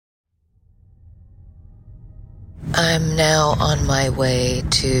I'm now on my way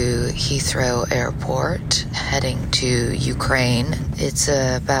to Heathrow Airport, heading to Ukraine. It's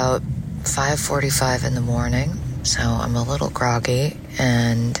about 5:45 in the morning, so I'm a little groggy.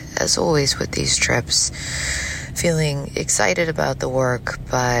 And as always with these trips, feeling excited about the work,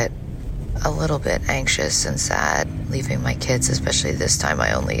 but a little bit anxious and sad, leaving my kids, especially this time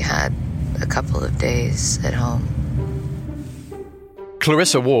I only had a couple of days at home.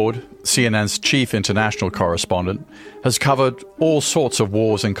 Clarissa Ward, CNN's chief international correspondent, has covered all sorts of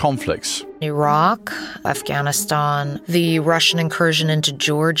wars and conflicts. Iraq, Afghanistan, the Russian incursion into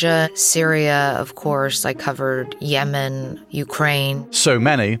Georgia, Syria, of course. I covered Yemen, Ukraine. So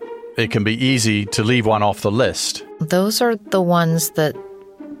many, it can be easy to leave one off the list. Those are the ones that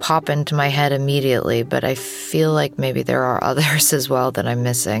pop into my head immediately, but I feel like maybe there are others as well that I'm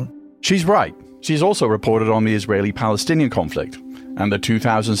missing. She's right. She's also reported on the Israeli-Palestinian conflict and the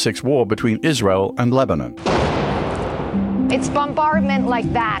 2006 war between Israel and Lebanon. It's bombardment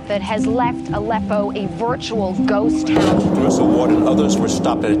like that has left Aleppo a virtual ghost town. Clarissa Ward and others were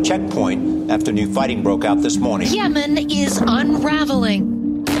stopped at a checkpoint after new fighting broke out this morning. Yemen is unraveling.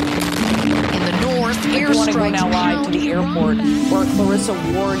 In the north, airstrikes. Go now live to the airport where Clarissa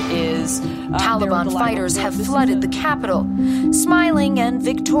Ward is. Taliban fighters have flooded the capital. Smiling and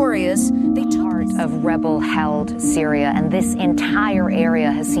victorious, they took part of rebel-held Syria, and this entire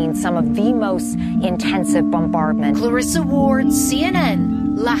area has seen some of the most intensive bombardment. Clarissa Ward,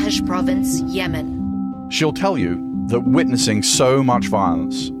 CNN, Laj Province, Yemen. She'll tell you that witnessing so much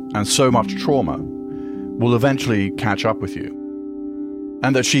violence and so much trauma will eventually catch up with you,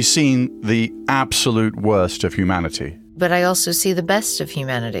 and that she's seen the absolute worst of humanity. But I also see the best of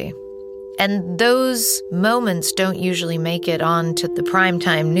humanity. And those moments don't usually make it onto the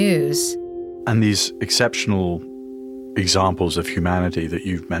primetime news. And these exceptional examples of humanity that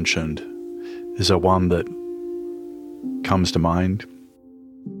you've mentioned, is there one that comes to mind?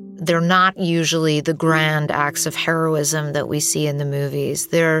 They're not usually the grand acts of heroism that we see in the movies.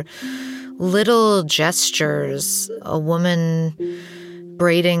 They're little gestures. A woman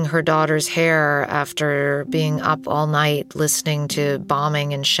braiding her daughter's hair after being up all night listening to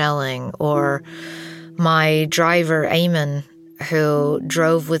bombing and shelling, or my driver, Ayman, who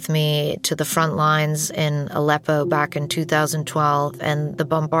drove with me to the front lines in Aleppo back in 2012, and the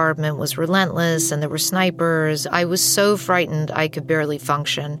bombardment was relentless and there were snipers. I was so frightened I could barely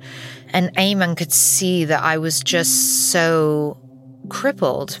function. And Ayman could see that I was just so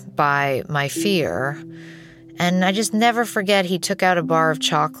crippled by my fear. And I just never forget, he took out a bar of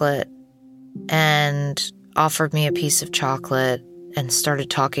chocolate and offered me a piece of chocolate and started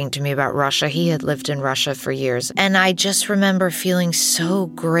talking to me about Russia. He had lived in Russia for years. And I just remember feeling so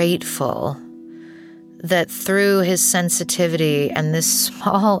grateful that through his sensitivity and this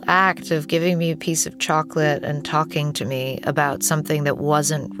small act of giving me a piece of chocolate and talking to me about something that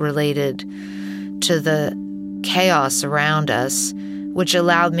wasn't related to the chaos around us, which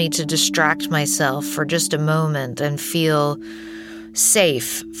allowed me to distract myself for just a moment and feel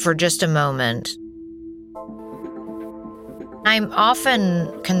safe for just a moment. I'm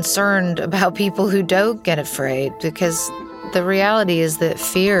often concerned about people who don't get afraid, because the reality is that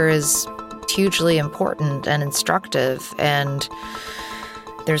fear is hugely important and instructive, and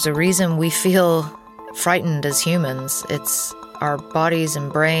there's a reason we feel frightened as humans. It's our bodies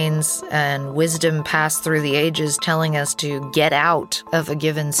and brains and wisdom passed through the ages telling us to get out of a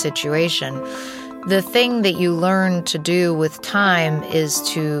given situation. The thing that you learn to do with time is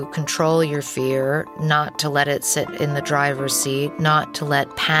to control your fear, not to let it sit in the driver's seat, not to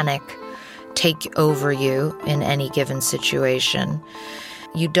let panic take over you in any given situation.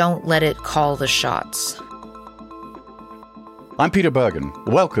 You don't let it call the shots. I'm Peter Bergen.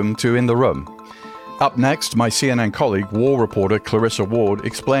 Welcome to In the Room. Up next, my CNN colleague, war reporter Clarissa Ward,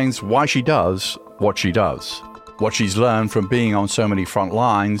 explains why she does what she does, what she's learned from being on so many front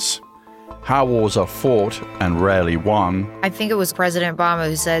lines, how wars are fought and rarely won. I think it was President Obama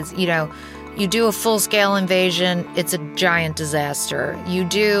who says, you do a full-scale invasion, it's a giant disaster. You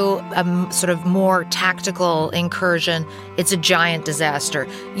do a sort of more tactical incursion, it's a giant disaster.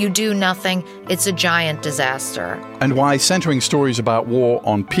 You do nothing, it's a giant disaster. And why centering stories about war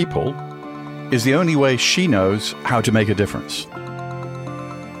on people is the only way she knows how to make a difference.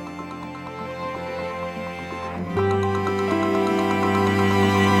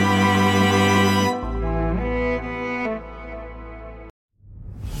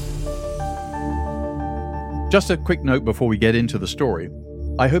 Just a quick note before we get into the story.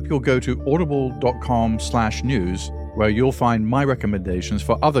 I hope you'll go to audible.com/news, where you'll find my recommendations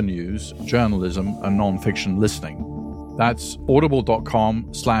for other news, journalism, and non-fiction listening. That's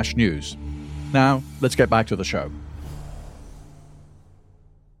audible.com/news. Now, let's get back to the show.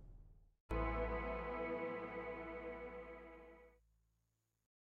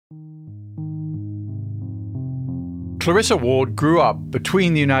 Clarissa Ward grew up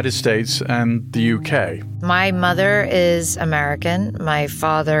between the United States and the UK. My mother is American. My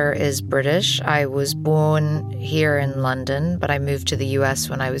father is British. I was born here in London, but I moved to the US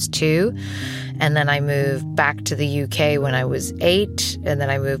when I was 2. And then I moved back to the UK when I was 8. And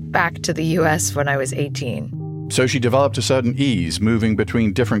then I moved back to the US when I was 18. So she developed a certain ease moving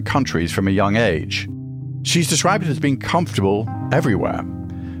between different countries from a young age. She's described it as being comfortable everywhere,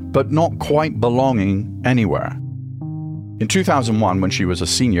 but not quite belonging anywhere. In 2001, when she was a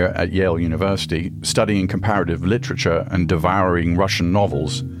senior at Yale University, studying comparative literature and devouring Russian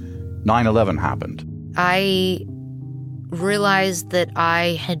novels, 9/11 happened. I realized that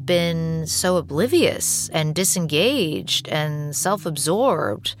I had been so oblivious and disengaged and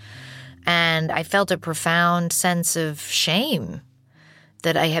self-absorbed, and I felt a profound sense of shame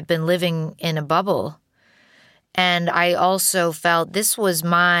that I had been living in a bubble. And I also felt this was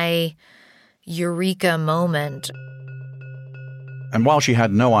my eureka moment. And while she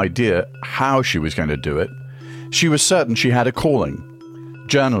had no idea how she was going to do it, she was certain she had a calling,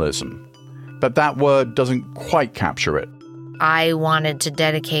 journalism. But that word doesn't quite capture it. I wanted to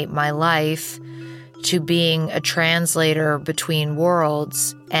dedicate my life to being a translator between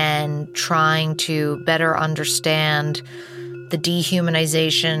worlds and trying to better understand the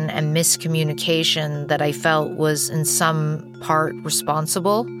dehumanization and miscommunication that I felt was in some part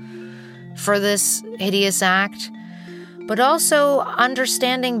responsible for this hideous act. But also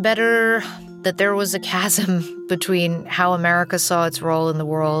understanding better that there was a chasm between how America saw its role in the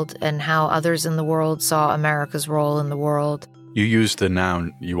world and how others in the world saw America's role in the world. You used the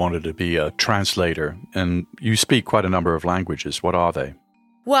noun you wanted to be a translator, and you speak quite a number of languages. What are they?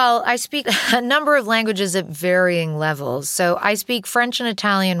 Well, I speak a number of languages at varying levels. So I speak French and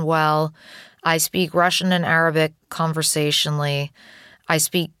Italian well. I speak Russian and Arabic conversationally. I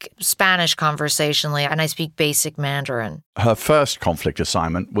speak Spanish conversationally, and I speak basic Mandarin. Her first conflict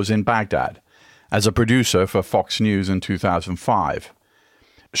assignment was in Baghdad as a producer for Fox News in 2005.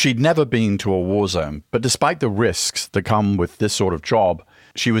 She'd never been to a war zone, but despite the risks that come with this sort of job,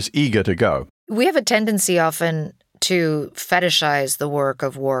 she was eager to go. We have a tendency often to fetishize the work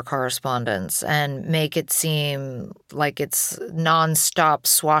of war correspondents and make it seem like it's nonstop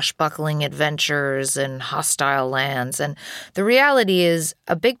swashbuckling adventures in hostile lands. And the reality is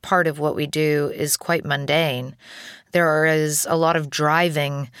a big part of what we do is quite mundane. There is a lot of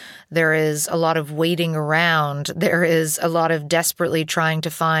driving. There is a lot of waiting around. There is a lot of desperately trying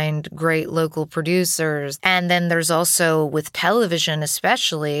to find great local producers. And then there's also, with television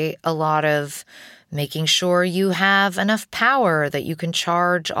especially, a lot of making sure you have enough power, that you can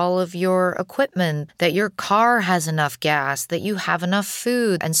charge all of your equipment, that your car has enough gas, that you have enough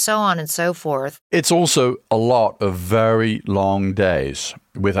food, and so on and so forth. It's also a lot of very long days,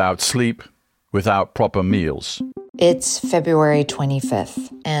 without sleep, without proper meals. It's February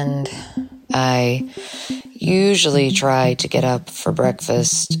 25th, and I usually try to get up for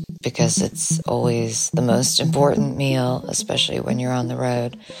breakfast because it's always the most important meal, especially when you're on the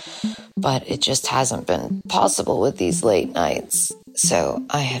road. But it just hasn't been possible with these late nights. So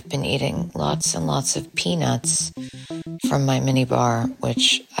I have been eating lots and lots of peanuts from my mini bar,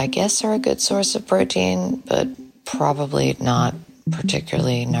 which I guess are a good source of protein, but probably not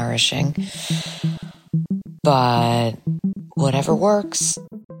particularly nourishing. But whatever works.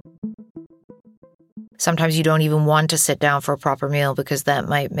 Sometimes you don't even want to sit down for a proper meal because that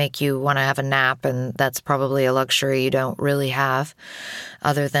might make you want to have a nap, and that's probably a luxury you don't really have,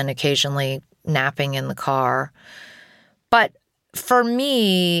 other than occasionally napping in the car. But for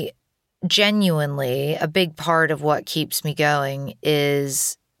me, genuinely, a big part of what keeps me going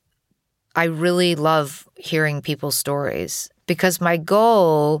is I really love hearing people's stories, because my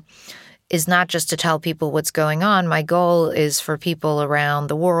goal is not just to tell people what's going on. My goal is for people around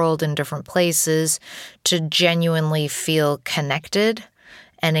the world in different places to genuinely feel connected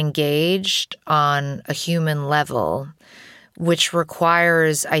and engaged on a human level, which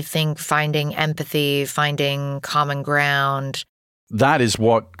requires, I think, finding empathy, finding common ground. That is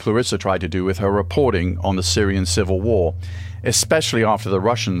what Clarissa tried to do with her reporting on the Syrian civil war, especially after the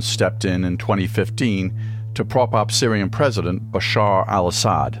Russians stepped in 2015 to prop up Syrian President Bashar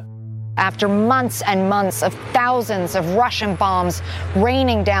al-Assad. After months and months of thousands of Russian bombs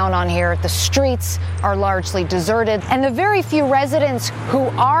raining down on here, the streets are largely deserted. And the very few residents who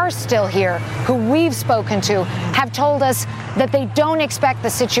are still here, who we've spoken to, have told us that they don't expect the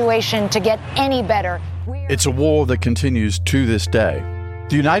situation to get any better. It's a war that continues to this day.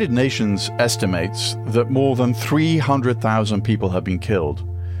 The United Nations estimates that more than 300,000 people have been killed,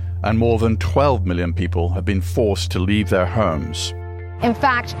 and more than 12 million people have been forced to leave their homes. In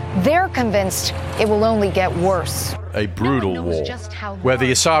fact, they're convinced it will only get worse. A brutal war, where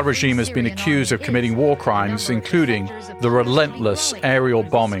the Assad regime has been accused of committing war crimes, including the relentless aerial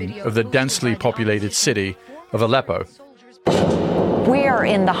bombing of the densely populated city of Aleppo. We are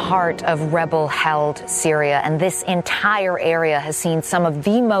in the heart of rebel-held Syria, and this entire area has seen some of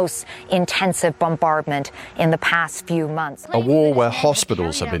the most intensive bombardment in the past few months. A war where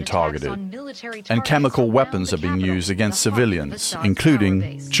hospitals have been targeted and chemical weapons have been used against civilians,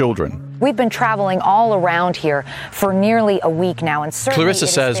 including children. We've been traveling all around here for nearly a week now, and certainly Clarissa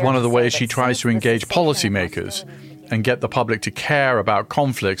says one of the ways she tries to engage policymakers and get the public to care about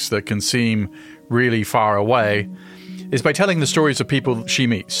conflicts that can seem really far away is by telling the stories of people she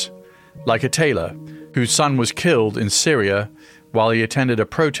meets, like a tailor whose son was killed in Syria while he attended a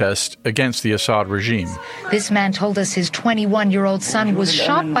protest against the Assad regime. This man told us his 21-year-old son was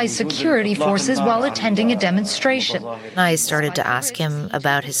shot by security forces while attending a demonstration. I started to ask him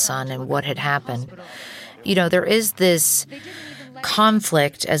about his son and what had happened. You know, there is this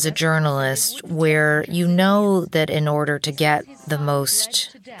conflict as a journalist where you know that in order to get the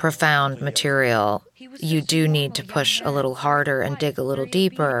most profound material, you do need to push a little harder and dig a little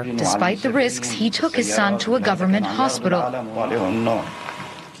deeper. Despite the risks, he took his son to a government hospital.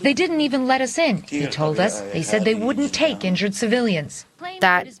 They didn't even let us in, he told us. They said they wouldn't take injured civilians.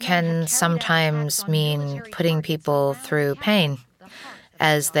 That can sometimes mean putting people through pain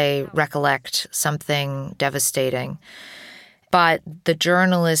as they recollect something devastating. But the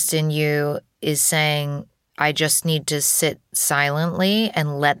journalist in you is saying, I just need to sit silently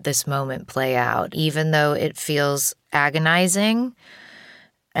and let this moment play out, even though it feels agonizing.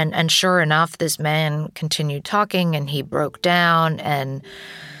 And sure enough, this man continued talking and he broke down, and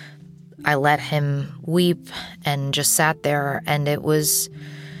I let him weep and just sat there, and it was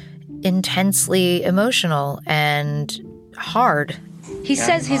intensely emotional and hard. He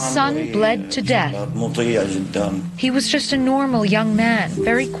says his son bled to death. He was just a normal young man,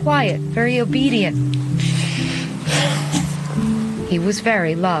 very quiet, very obedient. He was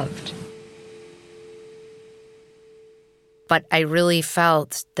very loved. But I really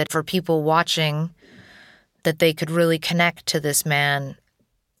felt that for people watching, that they could really connect to this man.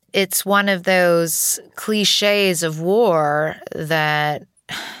 It's one of those cliches of war that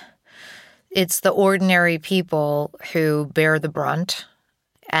it's the ordinary people who bear the brunt.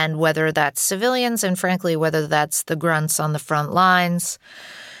 And whether that's civilians, and frankly, whether that's the grunts on the front lines,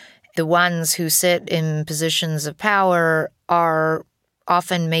 the ones who sit in positions of power are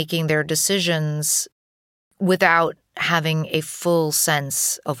often making their decisions without having a full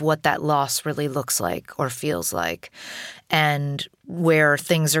sense of what that loss really looks like or feels like, and where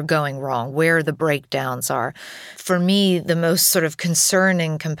things are going wrong, where the breakdowns are. For me, the most sort of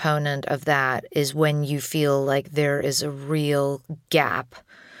concerning component of that is when you feel like there is a real gap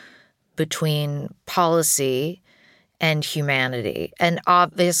between policy and humanity. And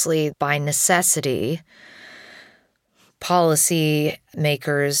obviously, by necessity, policy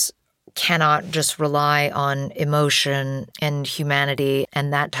makers cannot just rely on emotion and humanity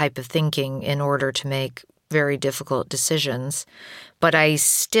and that type of thinking in order to make very difficult decisions. But I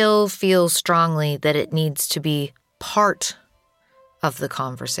still feel strongly that it needs to be part of the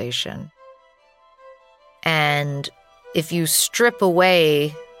conversation. And if you strip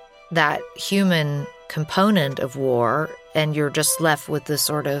away that human component of war and you're just left with the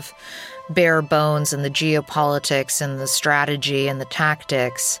sort of bare bones and the geopolitics and the strategy and the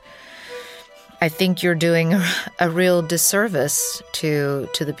tactics, I think you're doing a real disservice to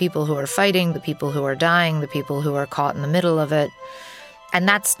the people who are fighting, the people who are dying, the people who are caught in the middle of it. And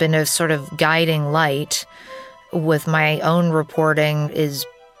that's been a sort of guiding light with my own reporting, is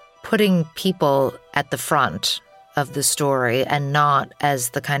putting people at the front of the story and not as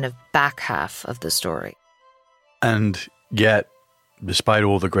the kind of back half of the story. And yet, despite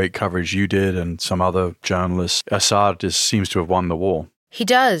all the great coverage you did and some other journalists, Assad just seems to have won the war. He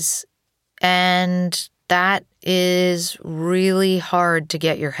does. And that is really hard to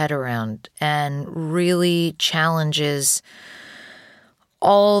get your head around and really challenges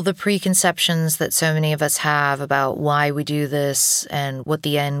all the preconceptions that so many of us have about why we do this and what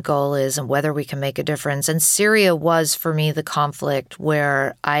the end goal is and whether we can make a difference. And Syria was, for me, the conflict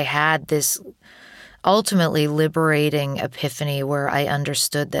where I had this ultimately liberating epiphany where I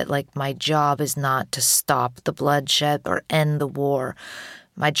understood that, like, my job is not to stop the bloodshed or end the war.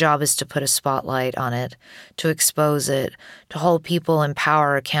 My job is to put a spotlight on it, to expose it, to hold people in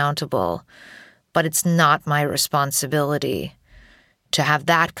power accountable. But it's not my responsibility to have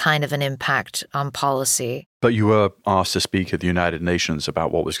that kind of an impact on policy. But you were asked to speak at the United Nations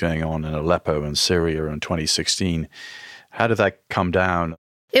about what was going on in Aleppo and Syria in 2016. How did that come down?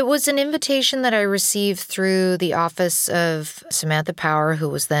 It was an invitation that I received through the office of Samantha Power, who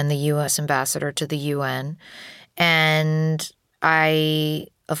was then the U.S. ambassador to the UN. And I,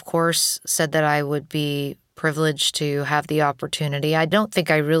 of course, said that I would be privileged to have the opportunity. I don't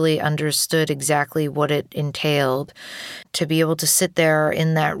think I really understood exactly what it entailed to be able to sit there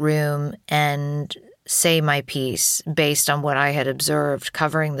in that room and say my piece based on what I had observed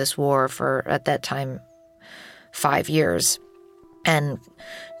covering this war for, at that time, 5 years. And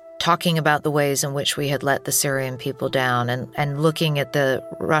talking about the ways in which we had let the Syrian people down and looking at the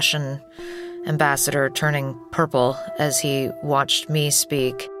Russian ambassador turning purple as he watched me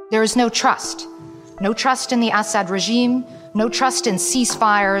speak. There is no trust. No trust in the Assad regime, no trust in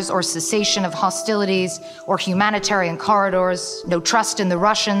ceasefires or cessation of hostilities or humanitarian corridors, no trust in the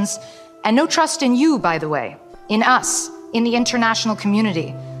Russians, and no trust in you, by the way, in us, in the international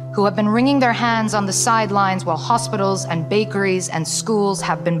community, who have been wringing their hands on the sidelines while hospitals and bakeries and schools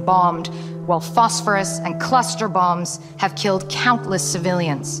have been bombed, while phosphorus and cluster bombs have killed countless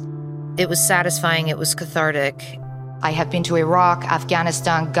civilians. It was satisfying, it was cathartic. I have been to Iraq,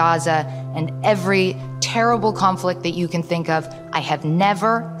 Afghanistan, Gaza, and every terrible conflict that you can think of. I have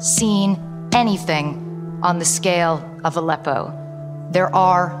never seen anything on the scale of Aleppo. There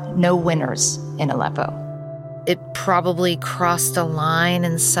are no winners in Aleppo. It probably crossed a line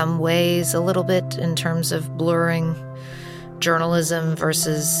in some ways a little bit in terms of blurring journalism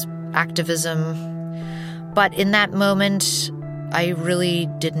versus activism. But in that moment, I really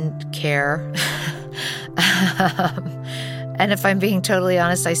didn't care. And if I'm being totally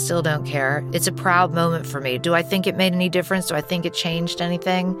honest, I still don't care. It's a proud moment for me. Do I think it made any difference? Do I think it changed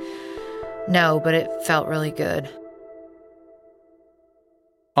anything? No, but it felt really good.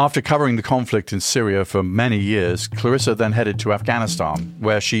 After covering the conflict in Syria for many years, Clarissa then headed to Afghanistan,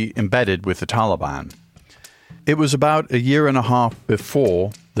 where she embedded with the Taliban. It was about a year and a half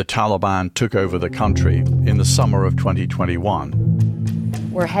before the Taliban took over the country in the summer of 2021.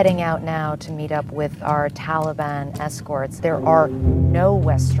 We're heading out now to meet up with our Taliban escorts. There are no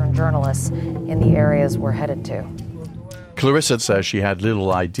Western journalists in the areas we're headed to. Clarissa says she had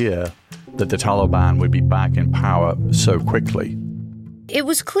little idea that the Taliban would be back in power so quickly. It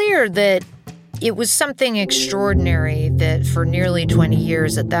was clear that it was something extraordinary that for nearly 20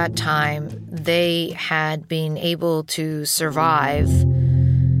 years at that time, they had been able to survive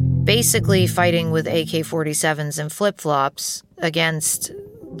basically fighting with AK-47s and flip-flops against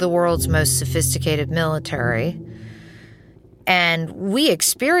the world's most sophisticated military. And we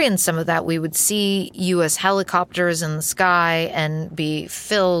experienced some of that. We would see U.S. helicopters in the sky and be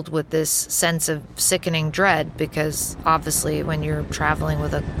filled with this sense of sickening dread because obviously when you're traveling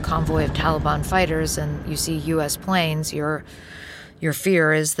with a convoy of Taliban fighters and you see U.S. planes, your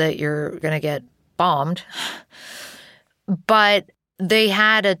fear is that you're going to get bombed. But they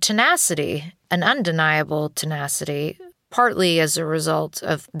had a tenacity, an undeniable tenacity, partly as a result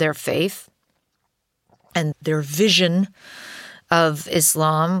of their faith and their vision of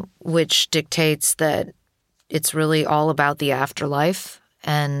Islam, which dictates that it's really all about the afterlife,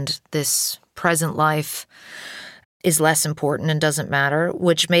 and this present life is less important and doesn't matter,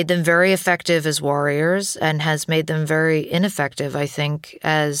 which made them very effective as warriors and has made them very ineffective, I think,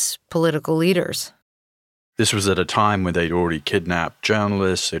 as political leaders. This was at a time when they'd already kidnapped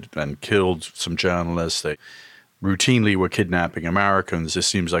journalists and killed some journalists. They routinely were kidnapping Americans. This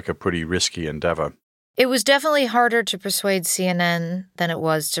seems like a pretty risky endeavor. It was definitely harder to persuade CNN than it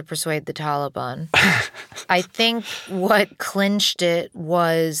was to persuade the Taliban. I think what clinched it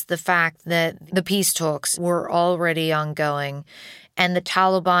was the fact that the peace talks were already ongoing and the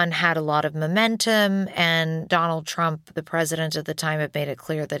Taliban had a lot of momentum, and Donald Trump, the president at the time, had made it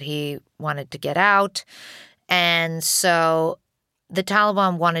clear that he wanted to get out. And so the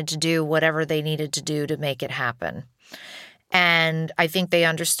Taliban wanted to do whatever they needed to do to make it happen. And I think they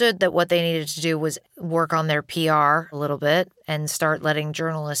understood that what they needed to do was work on their PR a little bit and start letting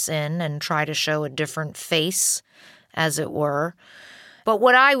journalists in and try to show a different face, as it were. But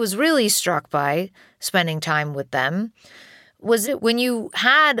what I was really struck by, spending time with them, was that when you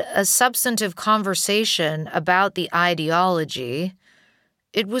had a substantive conversation about the ideology,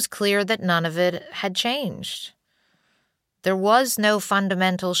 it was clear that none of it had changed. There was no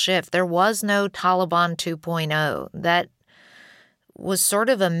fundamental shift. There was no Taliban 2.0. That was sort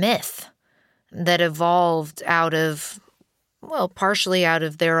of a myth that evolved out of, well, partially out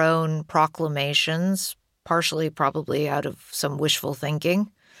of their own proclamations, partially probably out of some wishful thinking.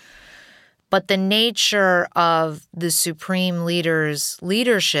 But the nature of the supreme leader's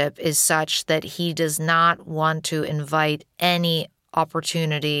leadership is such that he does not want to invite any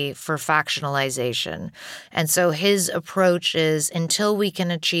opportunity for factionalization. And so his approach is, until we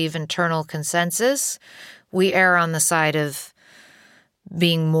can achieve internal consensus, we err on the side of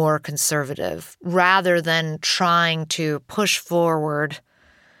being more conservative rather than trying to push forward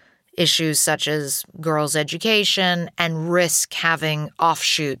issues such as girls' education and risk having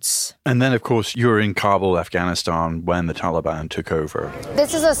offshoots. And then, of course, you were in Kabul, Afghanistan, when the Taliban took over.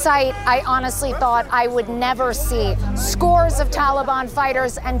 This is a sight I honestly thought I would never see. Scores of Taliban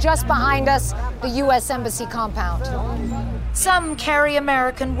fighters, and just behind us, the U.S. Embassy compound. Some carry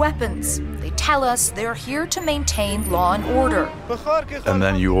American weapons. They tell us they're here to maintain law and order. And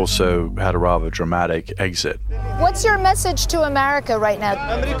then you also had a rather dramatic exit. What's your message to America right now?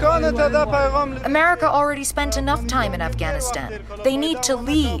 America already spent enough time in Afghanistan. They need to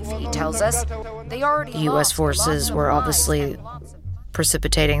leave, he tells us. They already U.S. forces were obviously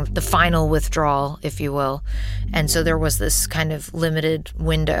precipitating the final withdrawal, if you will. And so there was this kind of limited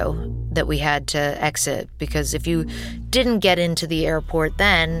window that we had to exit, because if you didn't get into the airport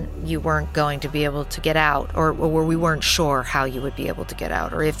then, you weren't going to be able to get out, or we weren't sure how you would be able to get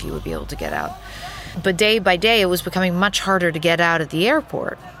out or if you would be able to get out. But day by day, it was becoming much harder to get out at the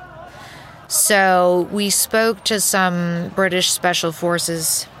airport. So we spoke to some British Special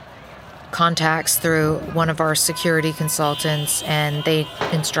Forces contacts through one of our security consultants, and they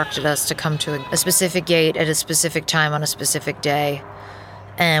instructed us to come to a specific gate at a specific time on a specific day.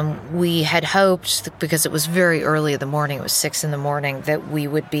 And we had hoped, because it was very early in the morning, it was 6 a.m, that we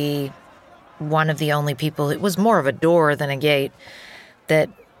would be one of the only people, it was more of a door than a gate, that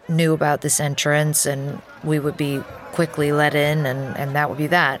knew about this entrance, and we would be quickly let in, and that would be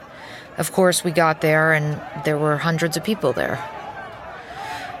that. Of course, we got there, and there were hundreds of people there.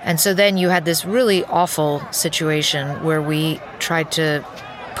 And so then you had this really awful situation where we tried to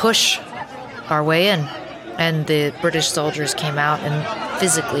push our way in, and the British soldiers came out and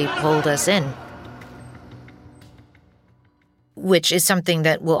physically pulled us in, which is something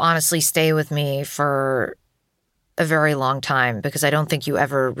that will honestly stay with me for a very long time, because I don't think you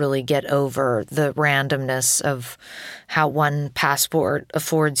ever really get over the randomness of how one passport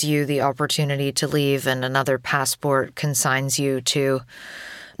affords you the opportunity to leave and another passport consigns you to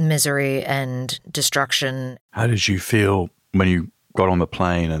misery and destruction. How did you feel when you got on the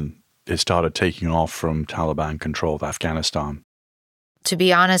plane and it started taking off from Taliban control of Afghanistan? To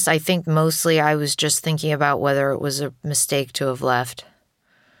be honest, I think mostly I was just thinking about whether it was a mistake to have left.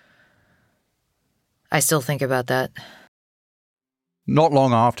 I still think about that. Not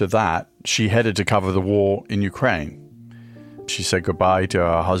long after that, she headed to cover the war in Ukraine. She said goodbye to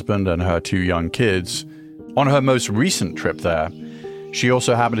her husband and her 2 young kids. On her most recent trip there, she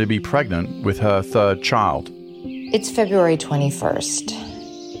also happened to be pregnant with her 3rd child. It's February 21st.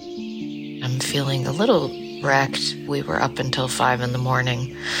 I'm feeling a little wrecked. We were up until 5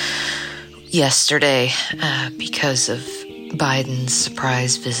 a.m. yesterday because of Biden's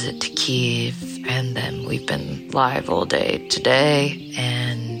surprise visit to Kyiv. And then we've been live all day today,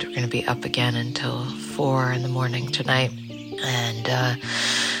 and we're going to be up again until 4 a.m. tonight. And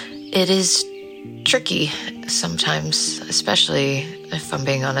it is tricky sometimes, especially if I'm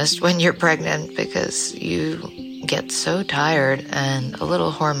being honest, when you're pregnant, because you get so tired and a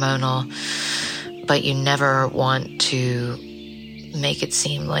little hormonal, but you never want to make it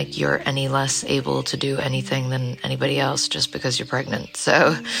seem like you're any less able to do anything than anybody else just because you're pregnant.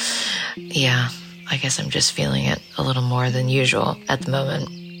 So, yeah, I guess I'm just feeling it a little more than usual at the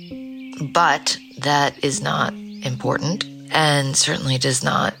moment. But that is not important, and certainly does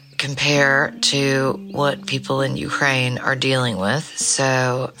not compare to what people in Ukraine are dealing with.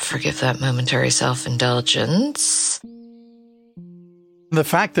 So forgive that momentary self-indulgence. The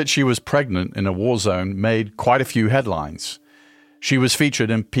fact that she was pregnant in a war zone made quite a few headlines. She was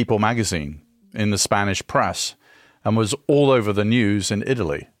featured in People magazine, in the Spanish press, and was all over the news in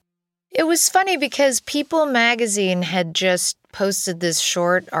Italy. It was funny because People magazine had just posted this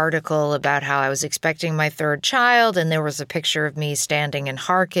short article about how I was expecting my 3rd child, and there was a picture of me standing in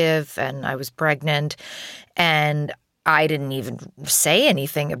Kharkiv, and I was pregnant, and I didn't even say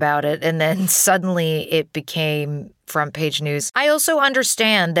anything about it. And then suddenly it became front page news. I also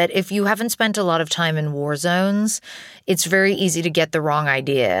understand that if you haven't spent a lot of time in war zones, it's very easy to get the wrong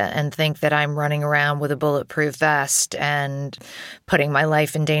idea and think that I'm running around with a bulletproof vest and putting my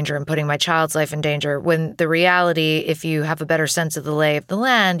life in danger and putting my child's life in danger. When the reality, if you have a better sense of the lay of the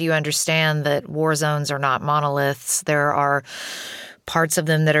land, you understand that war zones are not monoliths. There are parts of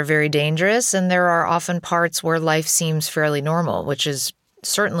them that are very dangerous, and there are often parts where life seems fairly normal, which is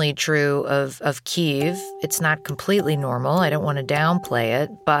certainly true of Kyiv. It's not completely normal. I don't want to downplay it,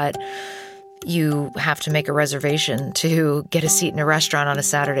 but you have to make a reservation to get a seat in a restaurant on a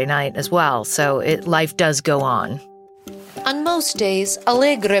Saturday night as well. So life does go on. On most days,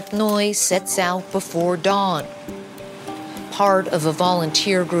 Allegre Pnoi sets out before dawn, part of a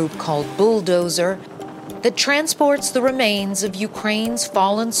volunteer group called Bulldozer that transports the remains of Ukraine's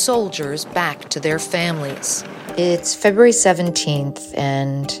fallen soldiers back to their families. It's February 17th,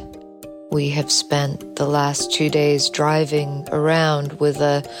 and we have spent the last 2 days driving around with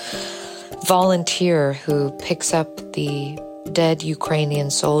a volunteer who picks up the dead Ukrainian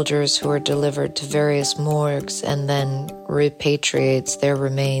soldiers who are delivered to various morgues and then repatriates their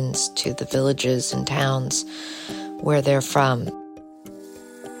remains to the villages and towns where they're from.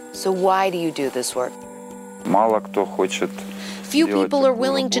 So why do you do this work? Few people are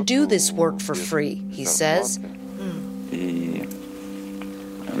willing to do this work for free, he says.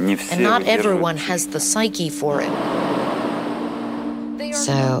 And not everyone has the psyche for it.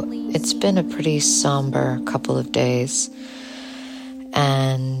 So it's been a pretty somber couple of days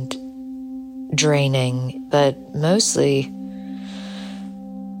and draining, but mostly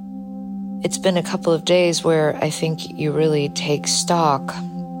it's been a couple of days where I think you really take stock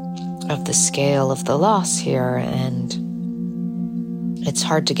of the scale of the loss here, and it's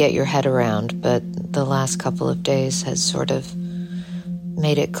hard to get your head around, but the last couple of days has sort of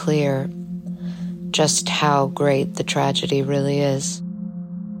made it clear just how great the tragedy really is.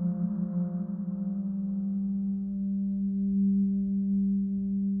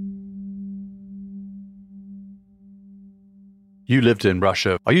 You lived in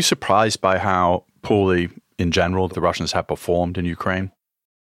Russia. Are you surprised by how poorly, in general, the Russians have performed in Ukraine?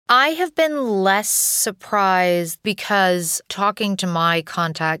 I have been less surprised because talking to my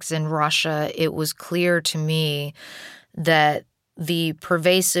contacts in Russia, it was clear to me that the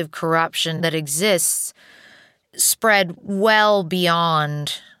pervasive corruption that exists spread well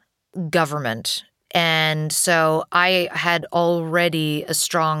beyond government. And so I had already a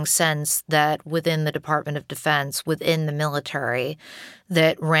strong sense that within the Department of Defense, within the military,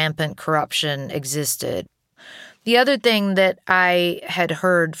 that rampant corruption existed. The other thing that I had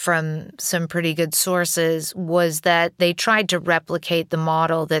heard from some pretty good sources was that they tried to replicate the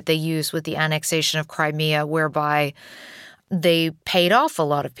model that they used with the annexation of Crimea, whereby they paid off a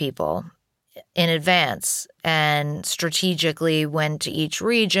lot of people in advance and strategically went to each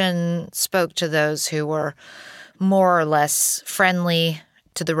region, spoke to those who were more or less friendly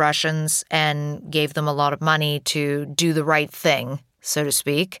to the Russians and gave them a lot of money to do the right thing, so to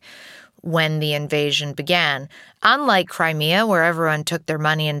speak, when the invasion began. Unlike Crimea, where everyone took their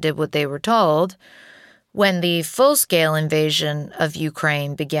money and did what they were told, when the full-scale invasion of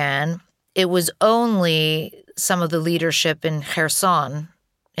Ukraine began, it was only some of the leadership in Kherson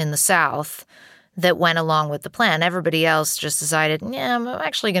in the south that went along with the plan. Everybody else just decided, yeah, I'm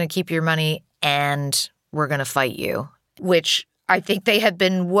actually going to keep your money and we're going to fight you, which I think they had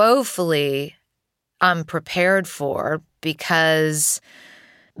been woefully unprepared for because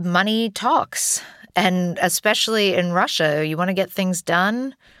money talks. And especially in Russia, you want to get things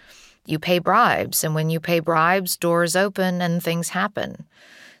done, you pay bribes. And when you pay bribes, doors open and things happen.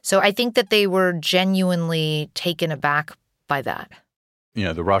 So I think that they were genuinely taken aback by that. You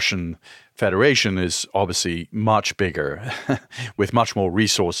know, the Russian Federation is obviously much bigger with much more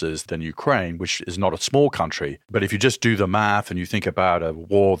resources than Ukraine, which is not a small country. But if you just do the math and you think about a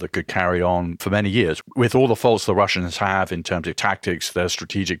war that could carry on for many years, with all the faults the Russians have in terms of tactics, their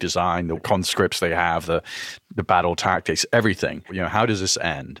strategic design, the conscripts they have, the battle tactics, everything, you know, how does this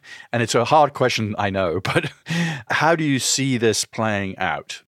end? And it's a hard question, I know, but how do you see this playing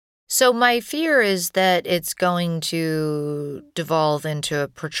out? So my fear is that it's going to devolve into a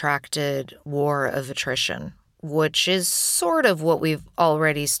protracted war of attrition, which is sort of what we've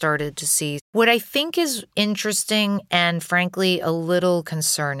already started to see. What I think is interesting and frankly a little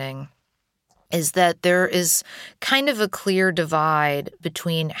concerning is that there is kind of a clear divide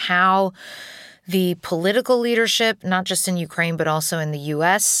between how the political leadership, not just in Ukraine, but also in the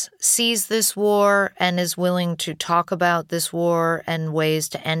U.S., sees this war and is willing to talk about this war and ways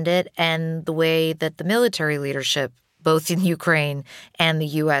to end it, and the way that the military leadership, both in Ukraine and the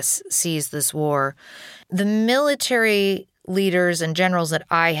U.S., sees this war. The military leaders and generals that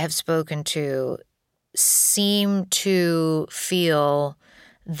I have spoken to seem to feel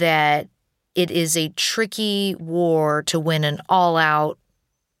that it is a tricky war to win an all-out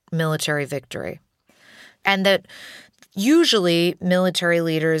military victory. And that usually military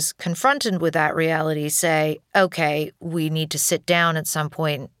leaders confronted with that reality say, okay, we need to sit down at some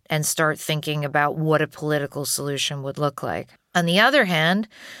point and start thinking about what a political solution would look like. On the other hand,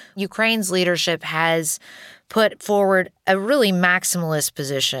 Ukraine's leadership has put forward a really maximalist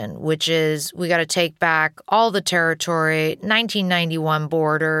position, which is we got to take back all the territory, 1991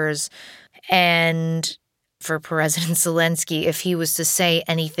 borders. And for President Zelensky, if he was to say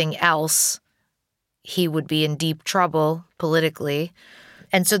anything else, he would be in deep trouble politically.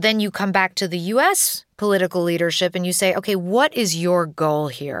 And so then you come back to the U.S. political leadership and you say, okay, what is your goal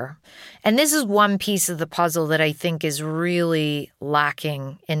here? And this is one piece of the puzzle that I think is really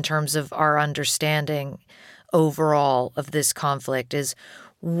lacking in terms of our understanding overall of this conflict is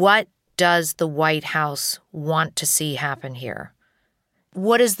what does the White House want to see happen here?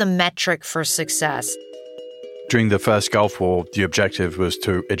 What is the metric for success? During the first Gulf War, the objective was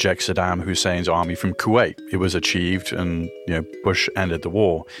to eject Saddam Hussein's army from Kuwait. It was achieved and Bush ended the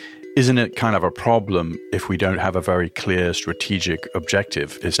war. Isn't it kind of a problem if we don't have a very clear strategic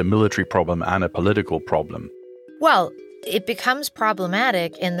objective? It's a military problem and a political problem. Well, it becomes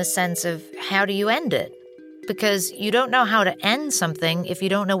problematic in the sense of how do you end it? Because you don't know how to end something if you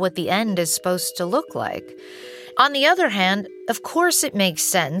don't know what the end is supposed to look like. On the other hand, of course it makes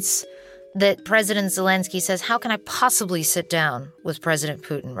sense that President Zelensky says, how can I possibly sit down with President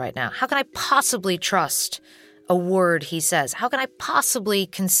Putin right now? How can I possibly trust a word he says? How can I possibly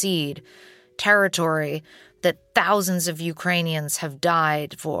concede territory that thousands of Ukrainians have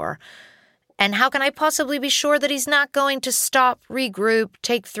died for? And how can I possibly be sure that he's not going to stop, regroup,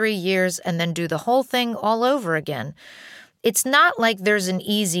 take 3 years, and then do the whole thing all over again? It's not like there's an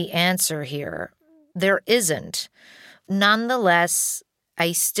easy answer here. There isn't. Nonetheless,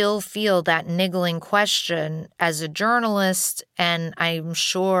 I still feel that niggling question as a journalist, and I'm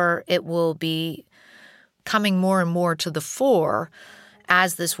sure it will be coming more and more to the fore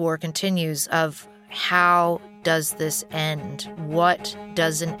as this war continues of how does this end? What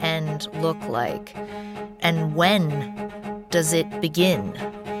does an end look like? And when does it begin?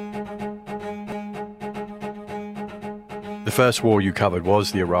 The first war you covered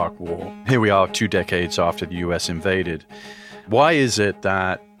was the Iraq War. Here we are 2 decades after the U.S. invaded. Why is it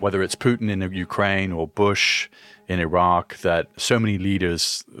that, whether it's Putin in Ukraine or Bush in Iraq, that so many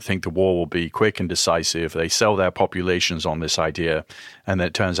leaders think the war will be quick and decisive? They sell their populations on this idea, and then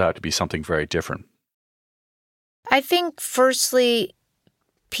it turns out to be something very different. I think, firstly,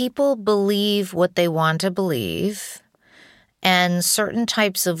 people believe what they want to believe, and certain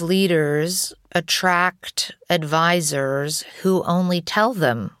types of leaders attract advisors who only tell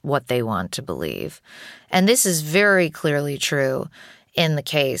them what they want to believe. And this is very clearly true in the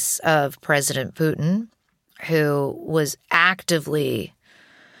case of President Putin, who was actively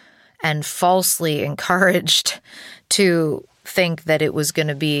and falsely encouraged to think that it was going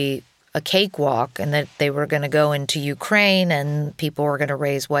to be a cakewalk and that they were going to go into Ukraine and people were going to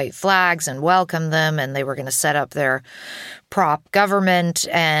raise white flags and welcome them and they were going to set up their prop government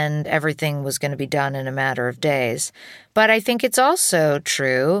and everything was going to be done in a matter of days. But I think it's also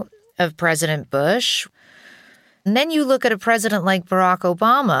true of President Bush. And then you look at a president like Barack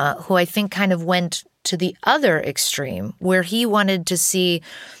Obama, who I think kind of went to the other extreme, where he wanted to see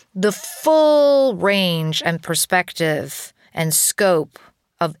the full range and perspective and scope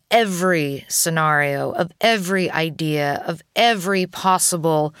of every scenario, of every idea, of every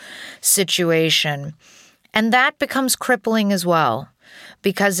possible situation. And that becomes crippling as well,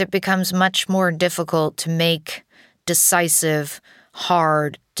 because it becomes much more difficult to make decisive,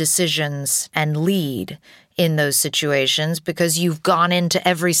 hard decisions and lead in those situations because you've gone into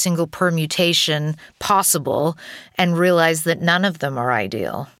every single permutation possible and realized that none of them are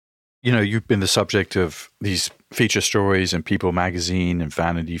ideal. You know, you've been the subject of these feature stories in People magazine and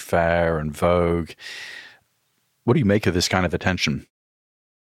Vanity Fair and Vogue. What do you make of this kind of attention?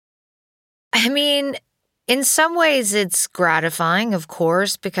 I mean, in some ways it's gratifying, of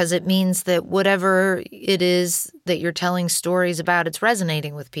course, because it means that whatever it is that you're telling stories about, it's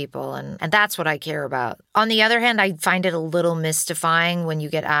resonating with people. And that's what I care about. On the other hand, I find it a little mystifying when you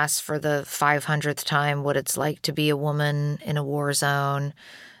get asked for the 500th time what it's like to be a woman in a war zone,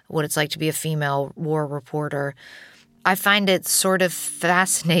 what it's like to be a female war reporter. I find it sort of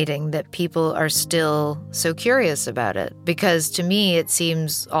fascinating that people are still so curious about it, because to me it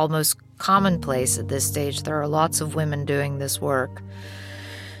seems almost commonplace at this stage. There are lots of women doing this work.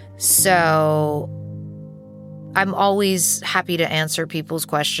 So I'm always happy to answer people's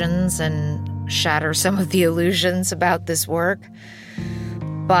questions and shatter some of the illusions about this work.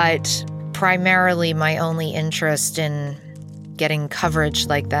 But primarily my only interest in getting coverage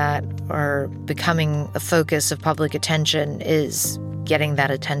like that or becoming a focus of public attention is getting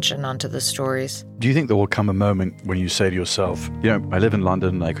that attention onto the stories. Do you think there will come a moment when you say to yourself, I live in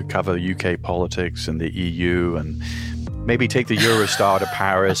London, I could cover UK politics and the EU and Maybe take the Eurostar to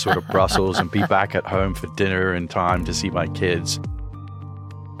Paris or to Brussels and be back at home for dinner in time to see my kids.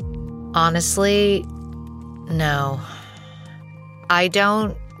 Honestly, no. I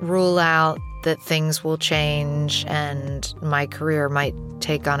don't rule out that things will change and my career might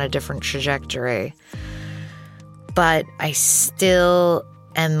take on a different trajectory. But I still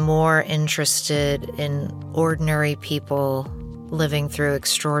am more interested in ordinary people living through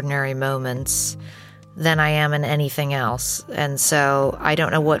extraordinary moments than I am in anything else. And so I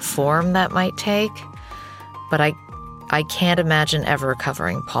don't know what form that might take, but I can't imagine ever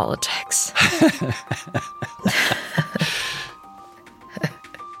covering politics.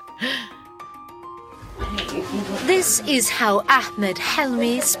 This is how Ahmed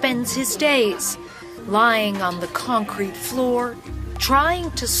Helmi spends his days, lying on the concrete floor, trying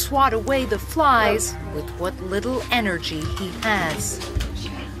to swat away the flies with what little energy he has.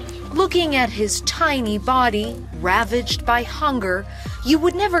 Looking at his tiny body, ravaged by hunger, you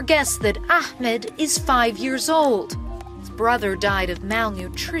would never guess that Ahmed is 5 years old. His brother died of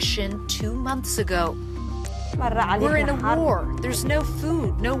malnutrition 2 months ago. We're in a war. There's no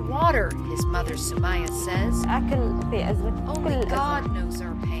food, no water, his mother Sumaya says. Only God knows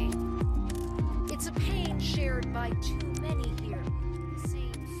our pain. It's a pain shared by too many here. The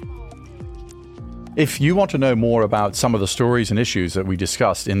same small village. If you want to know more about some of the stories and issues that we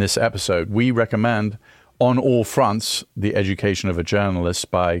discussed in this episode, we recommend On All Fronts, The Education of a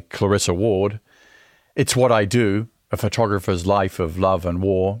Journalist by Clarissa Ward. It's What I Do, A Photographer's Life of Love and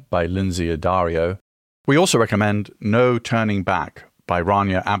War by Lindsay Adario. We also recommend No Turning Back by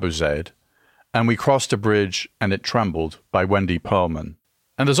Rania Abuzaid, and We Crossed a Bridge and It Trembled by Wendy Pearlman.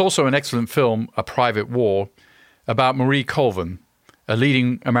 And there's also an excellent film, A Private War, about Marie Colvin, a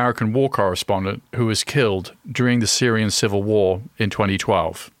leading American war correspondent who was killed during the Syrian civil war in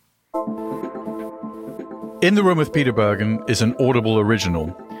 2012. In the Room with Peter Bergen is an Audible original,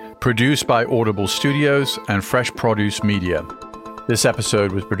 produced by Audible Studios and Fresh Produce Media. This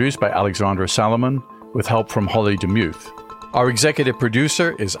episode was produced by Alexandra Salomon, with help from Holly DeMuth. Our executive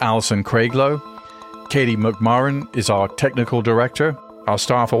producer is Alison Craiglow. Katie McMurran is our technical director. Our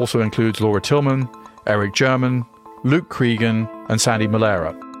staff also includes Laura Tillman, Eric German, Luke Cregan, and Sandy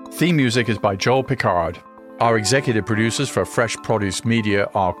Malera. Theme music is by Joel Picard. Our executive producers for Fresh Produce Media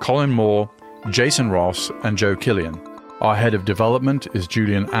are Colin Moore, Jason Ross, and Joe Killian. Our head of development is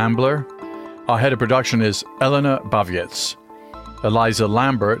Julian Ambler. Our head of production is Elena Bavietz. Eliza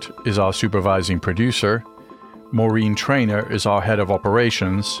Lambert is our supervising producer. Maureen Traynor is our head of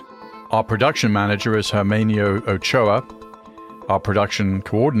operations. Our production manager is Hermenio Ochoa. Our production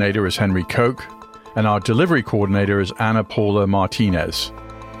coordinator is Henry Koch. And our delivery coordinator is Ana Paula Martinez.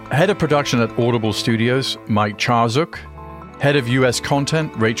 Head of production at Audible Studios, Mike Charzuk. Head of U.S.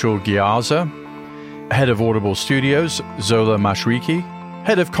 content, Rachel Giaza. Head of Audible Studios, Zola Mashriki.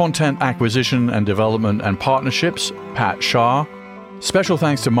 Head of content acquisition and development and partnerships, Pat Shah. Special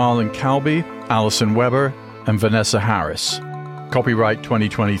thanks to Marlon Calby, Allison Weber, and Vanessa Harris. Copyright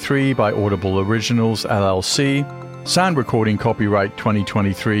 2023 by Audible Originals, LLC. Sound recording copyright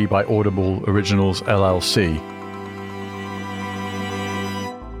 2023 by Audible Originals, LLC.